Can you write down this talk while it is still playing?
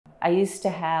I used to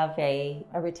have a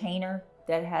retainer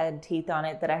that had teeth on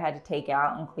it that I had to take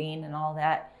out and clean and all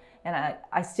that. And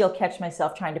I still catch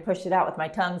myself trying to push it out with my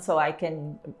tongue so I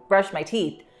can brush my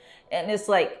teeth. And it's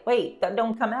like, wait, that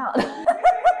don't come out.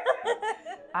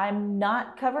 I'm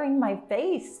not covering my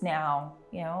face now.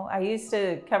 You know, I used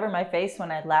to cover my face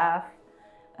when I'd laugh.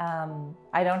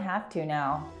 I don't have to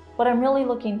now. What I'm really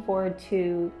looking forward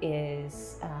to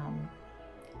is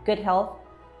good health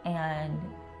and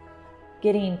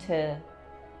getting to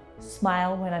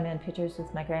smile when I'm in pictures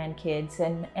with my grandkids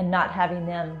and not having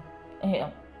them, you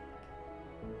know,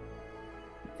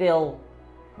 feel,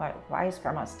 why does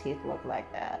grandma's teeth look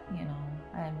like that, you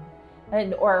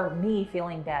know? Or me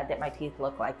feeling bad that my teeth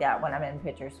look like that when I'm in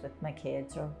pictures with my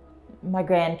kids or my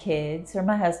grandkids or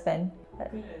my husband.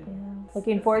 But, yeah,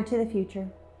 looking forward to the future.